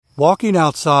Walking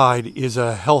outside is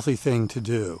a healthy thing to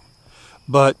do,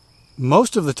 but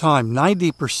most of the time,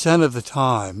 90% of the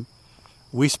time,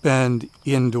 we spend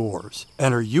indoors.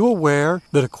 And are you aware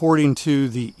that according to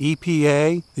the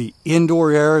EPA, the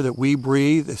indoor air that we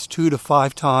breathe is 2 to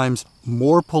 5 times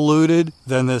more polluted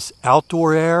than this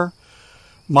outdoor air?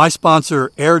 My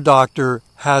sponsor, Air Doctor,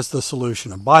 has the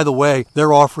solution. And by the way,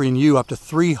 they're offering you up to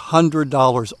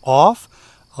 $300 off.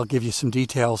 I'll give you some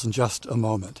details in just a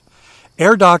moment.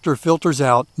 Air Doctor filters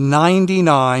out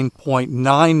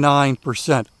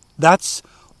 99.99%. That's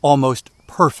almost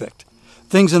perfect.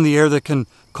 Things in the air that can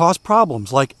cause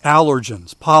problems like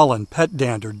allergens, pollen, pet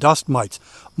dander, dust mites,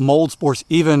 mold spores,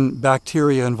 even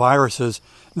bacteria and viruses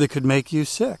that could make you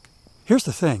sick. Here's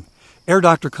the thing. Air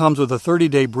Doctor comes with a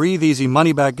 30-day breathe easy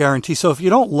money-back guarantee, so if you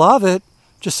don't love it,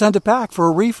 just send it back for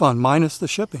a refund minus the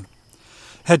shipping.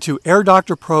 Head to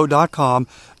airdoctorpro.com,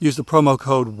 use the promo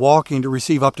code WALKING to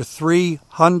receive up to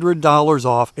 $300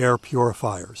 off air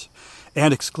purifiers.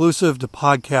 And exclusive to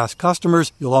podcast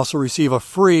customers, you'll also receive a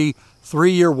free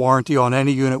 3-year warranty on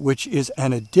any unit, which is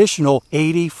an additional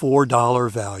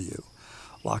 $84 value.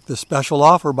 Lock this special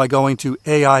offer by going to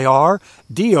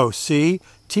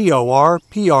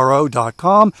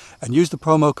airdoctorpro.com and use the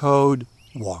promo code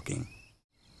WALKING.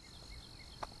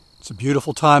 It's a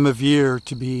beautiful time of year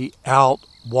to be out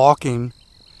walking.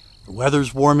 The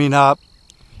weather's warming up.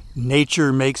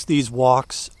 Nature makes these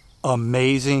walks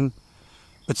amazing.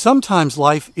 But sometimes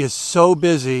life is so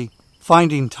busy,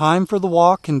 finding time for the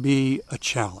walk can be a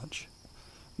challenge.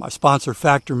 My sponsor,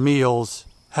 Factor Meals,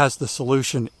 has the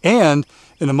solution. And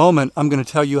in a moment, I'm going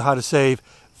to tell you how to save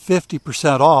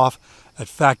 50% off at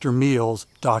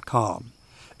factormeals.com.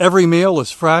 Every meal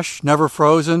is fresh, never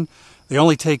frozen. They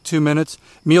only take 2 minutes.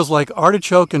 Meals like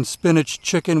artichoke and spinach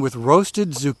chicken with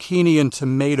roasted zucchini and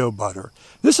tomato butter.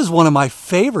 This is one of my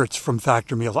favorites from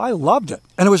Factor Meals. I loved it.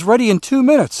 And it was ready in 2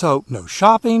 minutes, so no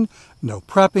shopping, no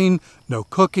prepping, no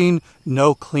cooking,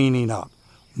 no cleaning up.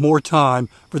 More time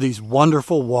for these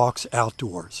wonderful walks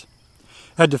outdoors.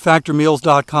 Head to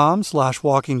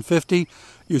factormeals.com/walking50.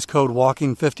 Use code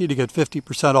WALKING50 to get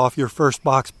 50% off your first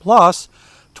box plus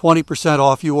 20%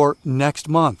 off your next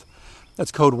month.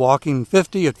 That's code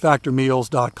WALKING50 at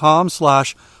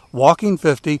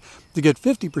factormeals.com/walking50 to get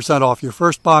 50% off your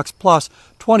first box plus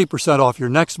 20% off your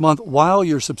next month while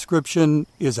your subscription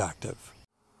is active.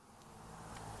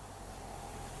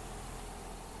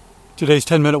 Today's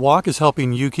 10-minute walk is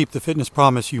helping you keep the fitness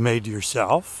promise you made to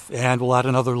yourself, and we'll add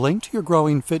another link to your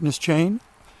growing fitness chain.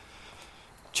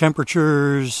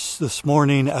 Temperatures this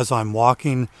morning as I'm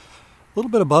walking, a little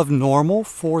bit above normal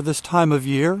for this time of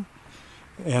year.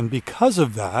 And because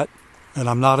of that, and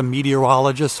I'm not a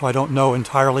meteorologist, so I don't know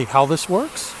entirely how this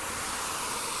works,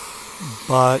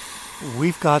 but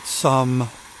we've got some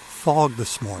fog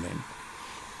this morning.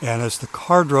 And as the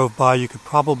car drove by, you could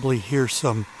probably hear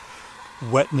some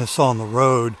wetness on the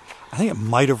road. I think it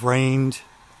might have rained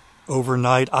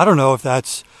overnight. I don't know if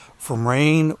that's from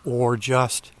rain or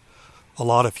just a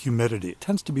lot of humidity. It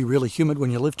tends to be really humid when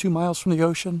you live 2 miles from the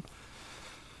ocean.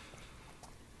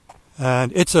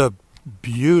 And it's a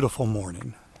beautiful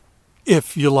morning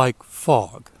if you like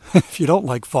fog. If you don't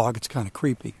like fog, it's kind of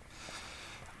creepy.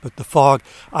 But the fog,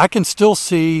 I can still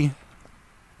see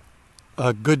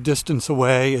a good distance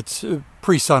away. It's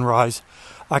pre-sunrise.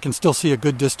 I can still see a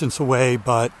good distance away,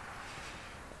 but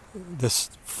this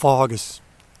fog is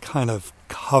kind of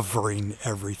covering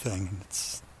everything.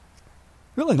 It's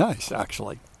really nice,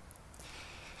 actually.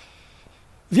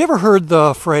 Have you ever heard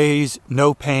the phrase,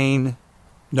 no pain,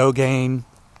 no gain,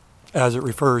 as it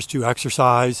refers to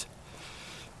exercise?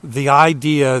 The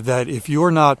idea that if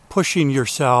you're not pushing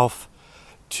yourself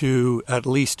to at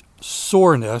least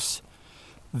soreness,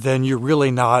 then you're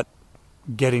really not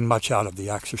getting much out of the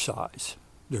exercise.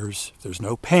 There's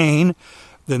no pain,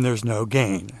 then there's no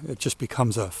gain. It just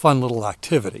becomes a fun little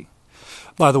activity.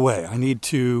 By the way, I need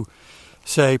to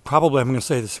say, probably I'm going to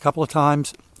say this a couple of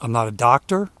times, I'm not a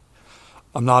doctor.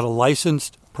 I'm not a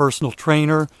licensed personal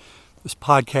trainer. This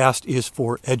podcast is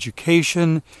for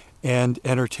education and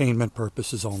entertainment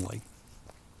purposes only.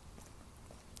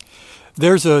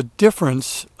 There's a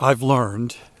difference I've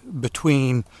learned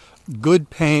between good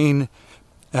pain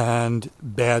and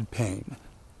bad pain.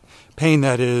 Pain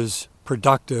that is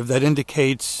productive, that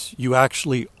indicates you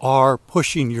actually are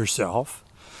pushing yourself.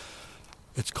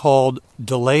 It's called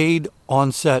delayed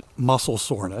onset muscle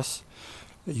soreness.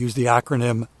 I use the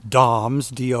acronym DOMS,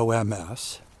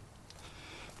 D-O-M-S.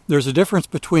 There's a difference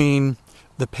between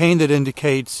the pain that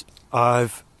indicates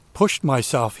I've pushed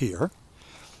myself here,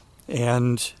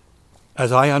 and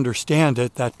as I understand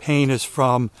it, that pain is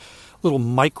from little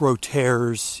micro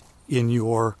tears in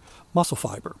your muscle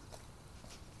fiber.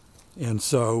 And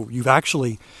so you've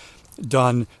actually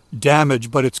done damage,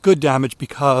 but it's good damage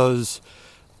because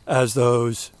as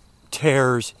those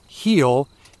tears heal,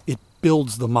 it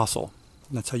builds the muscle.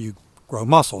 And that's how you grow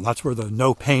muscle. And that's where the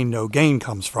no pain, no gain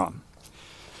comes from.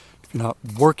 If you're not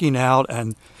working out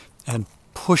and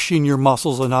pushing your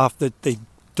muscles enough that they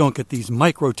don't get these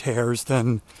micro tears,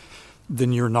 then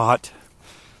you're not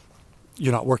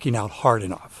working out hard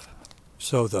enough.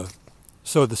 So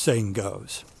the saying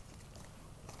goes.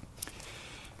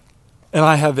 And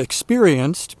I have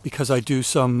experienced, because I do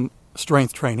some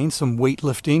strength training, some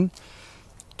weightlifting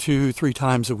 2-3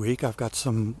 times a week. I've got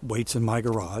some weights in my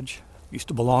garage. Used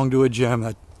to belong to a gym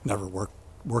that never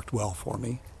worked well for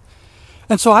me.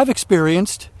 And so I've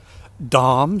experienced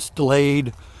DOMS,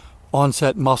 delayed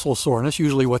onset muscle soreness.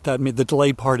 Usually what that means, the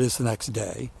delayed part is the next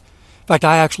day. In fact,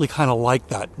 I actually kind of like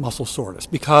that muscle soreness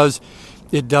because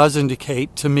it does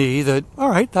indicate to me that, all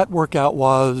right, that workout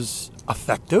was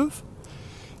effective.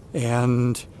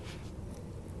 And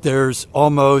there's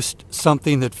almost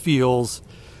something that feels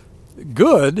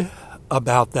good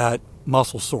about that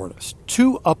muscle soreness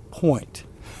to a point.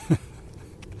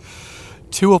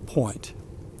 To a point.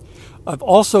 I've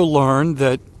also learned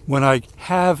that when I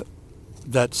have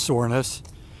that soreness,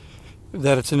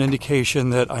 that it's an indication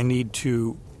that I need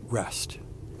to rest.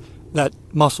 That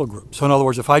muscle group. So in other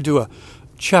words, if I do a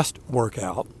chest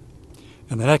workout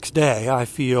and the next day I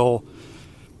feel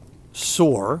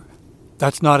sore,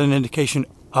 that's not an indication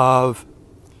of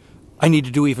I need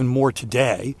to do even more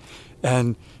today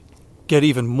and get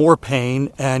even more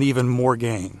pain and even more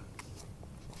gain.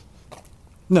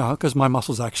 No, because my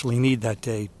muscles actually need that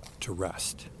day to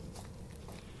rest.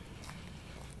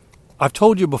 I've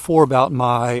told you before about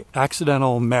my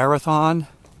accidental marathon.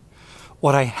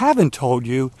 What I haven't told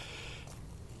you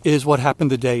is what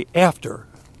happened the day after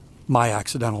my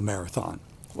accidental marathon.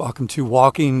 Welcome to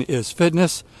Walking is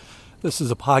Fitness. This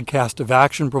is a podcast of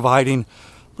action providing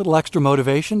a little extra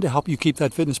motivation to help you keep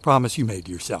that fitness promise you made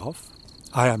to yourself.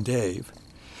 Hi, I'm Dave.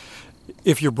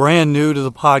 If you're brand new to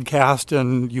the podcast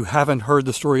and you haven't heard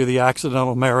the story of the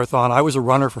accidental marathon, I was a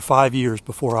runner for 5 years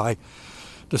before I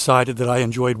decided that I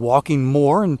enjoyed walking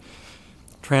more and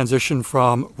transitioned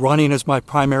from running as my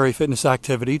primary fitness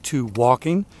activity to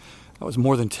walking. That was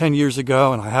more than 10 years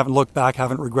ago, and I haven't looked back,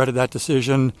 haven't regretted that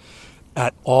decision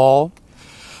at all.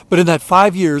 But in that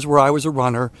 5 years where I was a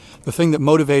runner, the thing that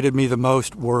motivated me the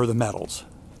most were the medals.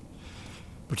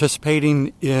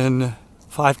 Participating in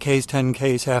 5Ks,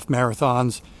 10Ks, half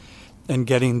marathons, and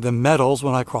getting the medals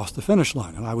when I crossed the finish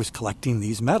line. And I was collecting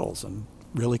these medals and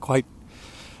really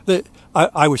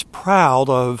I was proud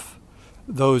of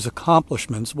those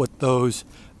accomplishments, what those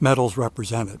medals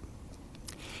represented.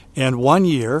 And one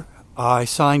year, I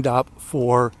signed up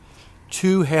for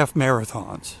 2 half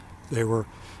marathons. They were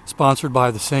sponsored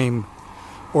by the same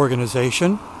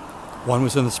organization. One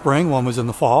was in the spring, one was in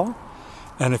the fall.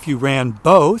 And if you ran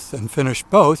both and finished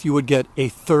both, you would get a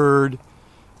 3rd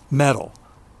medal.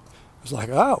 I was like,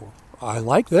 oh, I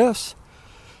like this.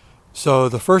 So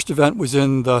the first event was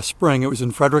in the spring. It was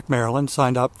in Frederick, Maryland.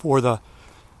 Signed up for the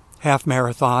half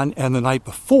marathon. And the night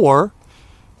before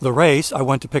the race, I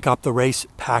went to pick up the race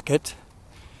packet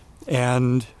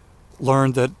and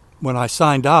learned that when I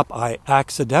signed up, I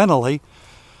accidentally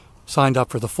signed up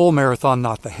for the full marathon,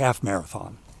 not the half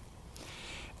marathon.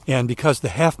 And because the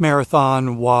half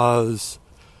marathon was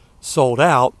sold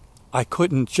out, I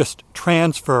couldn't just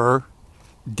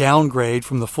downgrade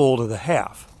from the full to the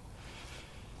half.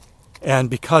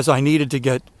 And because I needed to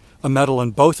get a medal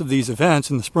in both of these events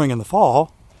in the spring and the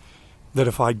fall, that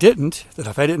if I didn't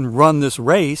run this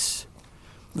race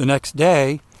the next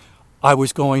day, I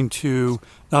was going to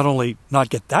not only not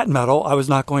get that medal, I was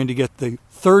not going to get the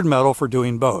 3rd medal for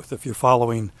doing both, if you're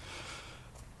following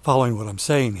what I'm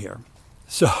saying here.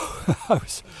 So I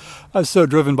was so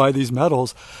driven by these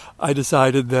medals, I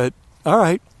decided that, all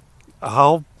right,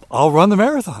 I'll run the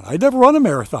marathon. I'd never run a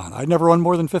marathon. I'd never run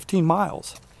more than 15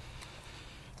 miles.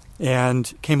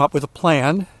 And came up with a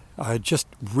plan. I just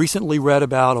recently read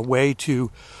about a way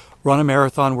to run a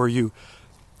marathon where you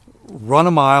run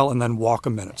a mile and then walk a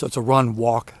minute. So it's a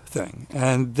run-walk thing.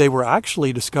 And they were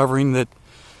actually discovering that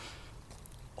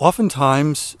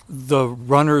oftentimes the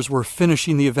runners were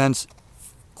finishing the events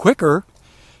quicker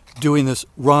doing this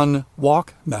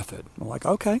run-walk method. I'm like,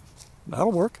 okay,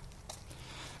 that'll work.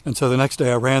 And so the next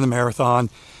day I ran the marathon,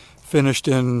 finished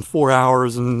in 4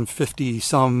 hours and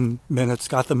 50-some minutes,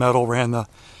 got the medal, ran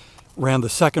the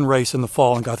second race in the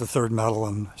fall and got the 3rd medal,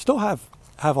 and still have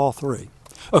all 3.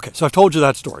 Okay, so I've told you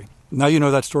that story. Now you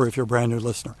know that story if you're a brand new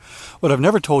listener. What I've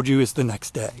never told you is the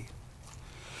next day.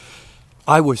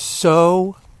 I was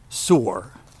so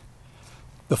sore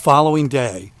the following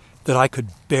day that I could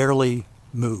barely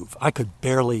move. I could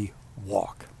barely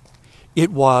walk. It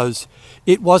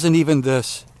wasn't even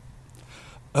this,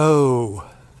 oh,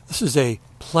 this is a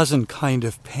pleasant kind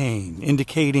of pain,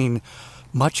 indicating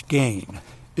much gain.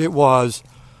 It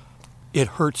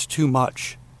hurts too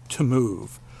much to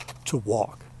move, to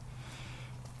walk.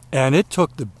 And it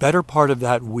took the better part of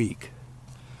that week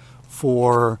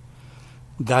for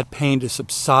that pain to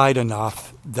subside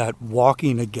enough that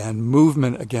walking again,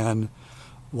 movement again,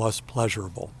 was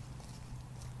pleasurable.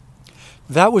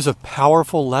 That was a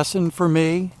powerful lesson for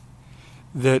me,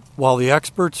 that while the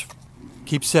experts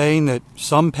keep saying that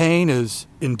some pain is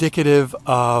indicative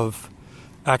of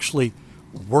actually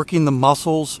working the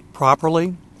muscles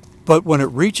properly, but when it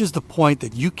reaches the point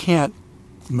that you can't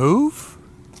move,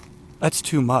 that's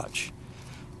too much.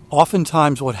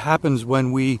 Oftentimes what happens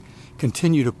when we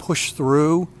continue to push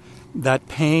through that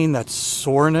pain, that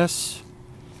soreness,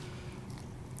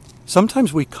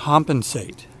 sometimes we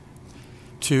compensate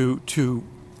to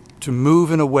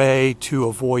move in a way to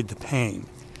avoid the pain.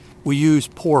 We use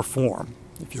poor form.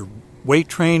 If you're weight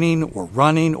training or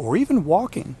running or even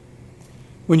walking,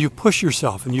 when you push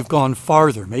yourself and you've gone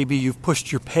farther, maybe you've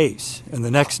pushed your pace, and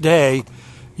the next day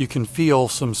you can feel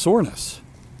some soreness.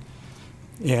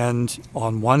 And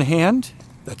on one hand,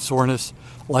 that soreness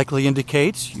likely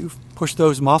indicates you've pushed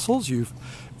those muscles,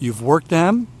 you've worked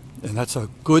them, and that's a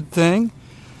good thing.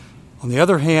 On the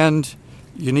other hand,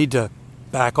 you need to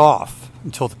back off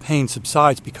until the pain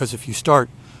subsides, because if you start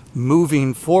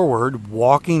moving forward,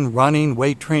 walking, running,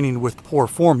 weight training with poor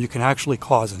form, you can actually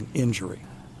cause an injury.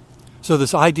 So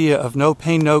this idea of no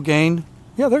pain, no gain,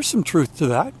 yeah, there's some truth to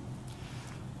that.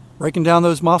 Breaking down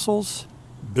those muscles,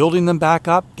 building them back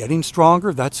up, getting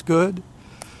stronger, that's good.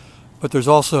 But there's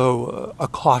also a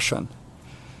caution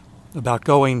about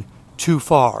going too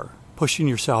far, pushing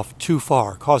yourself too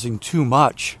far, causing too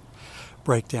much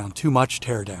breakdown, too much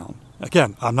tear down.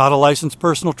 Again, I'm not a licensed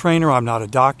personal trainer. I'm not a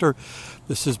doctor.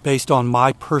 This is based on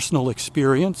my personal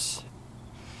experience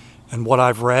and what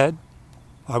I've read.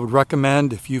 I would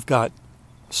recommend, if you've got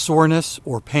soreness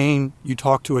or pain, you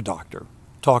talk to a doctor,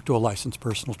 talk to a licensed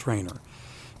personal trainer,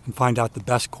 and find out the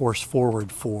best course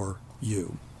forward for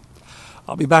you.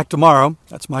 I'll be back tomorrow.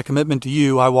 That's my commitment to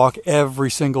you. I walk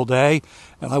every single day,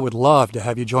 and I would love to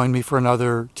have you join me for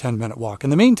another 10-minute walk.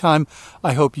 In the meantime,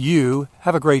 I hope you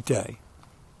have a great day.